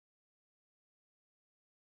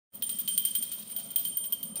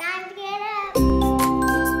Time to get up.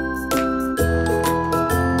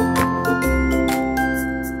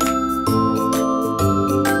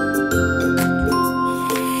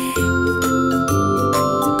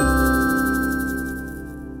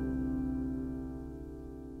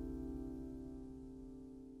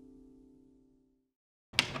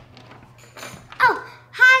 Oh,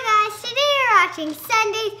 hi guys. Today you're watching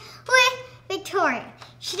Sundays with Victoria.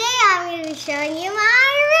 Today I'm going to be showing you my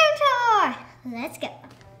room tour. Let's go.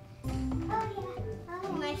 Oh yeah.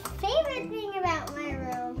 Oh, my favorite thing about my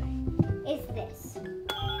room is this.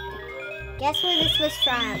 Guess where this was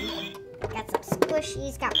from? Got some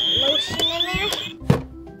squishies, got lotion in there.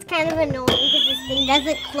 It's kind of annoying because this thing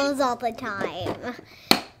doesn't close all the time.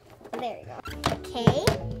 There you go. Okay.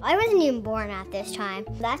 I wasn't even born at this time.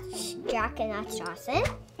 That's Jack and that's Dawson.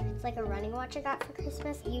 It's like a running watch I got for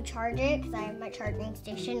Christmas. You charge it, because I have my charging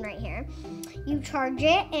station right here. You charge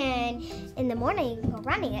it, and in the morning you can go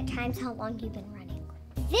running. It times how long you've been running.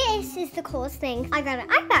 This is the coolest thing. I got an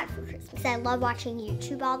iPad for Christmas. I love watching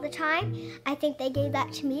YouTube all the time. I think they gave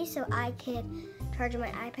that to me so I could charge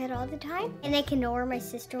my iPad all the time. And I can know where my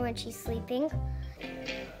sister when she's sleeping.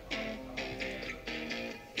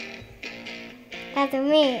 That's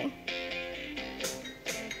me.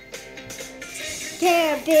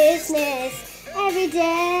 Care of business every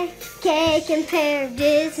day, taking care of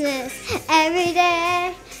business every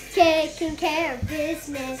day, taking care of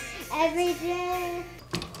business every day.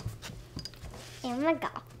 Oh my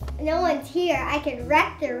God. No one's here. I can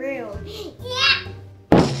wreck the room. Yeah!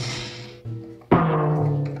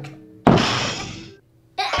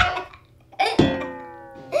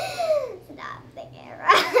 Stop the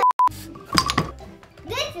camera.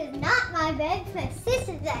 This is not my bed, it's my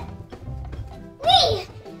sister's bed. Whee!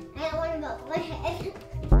 I don't want to bump my head.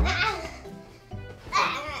 Ow!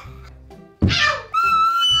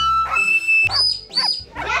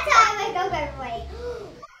 That's how I wake up everybody.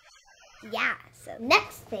 Yeah, so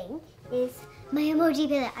next thing is my emoji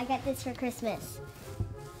pillow. I got this for Christmas.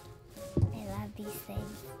 I love these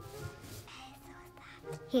things.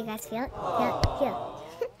 Here, you guys feel it? Feel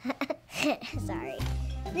it. Sorry.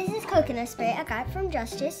 This is coconut spray. I got it from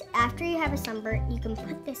Justice. After you have a sunburn, you can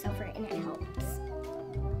put this over it and it helps.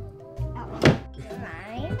 Oh,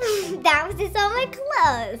 right. That was just all my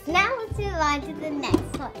clothes. Now let's move on to the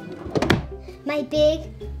next one. My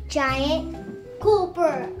big, giant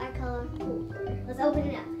Cooper. I call him Cooper. Let's open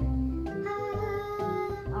it up.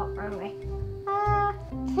 Oh, wrong way.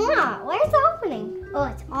 Where's the opening? Oh,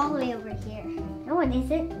 it's all the way over here. No, it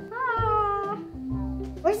isn't.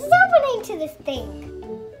 Where's this opening to this thing?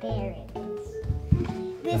 There it is.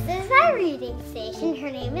 This is my reading station. Her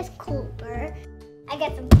name is Cooper. I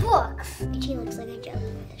got some books. And she looks like a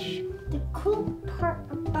jellyfish. The cool part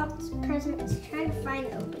about this present is trying to find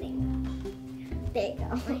the opening. There you go.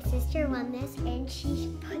 My sister won this and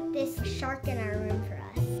she put this shark in our room for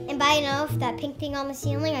us. And by enough, that pink thing on the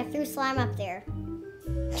ceiling, I threw slime up there.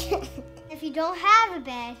 If you don't have a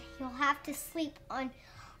bed, you'll have to sleep on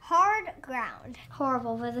hard ground.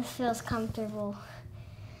 Horrible, but this feels comfortable.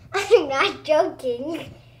 I'm not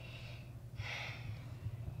joking.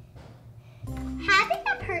 Having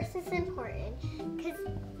a purse is important because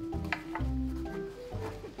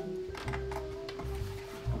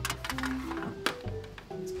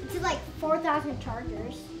it's like 4,000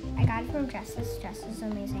 chargers. I got it from Justice. Justice is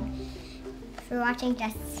amazing. For watching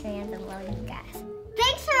Justice fans, I love you guys.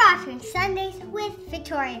 Thanks for watching Sundays with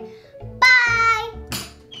Victoria. Bye!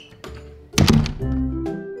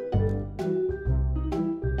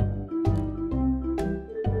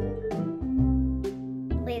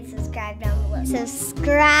 Please subscribe down below.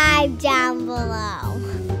 Subscribe down below.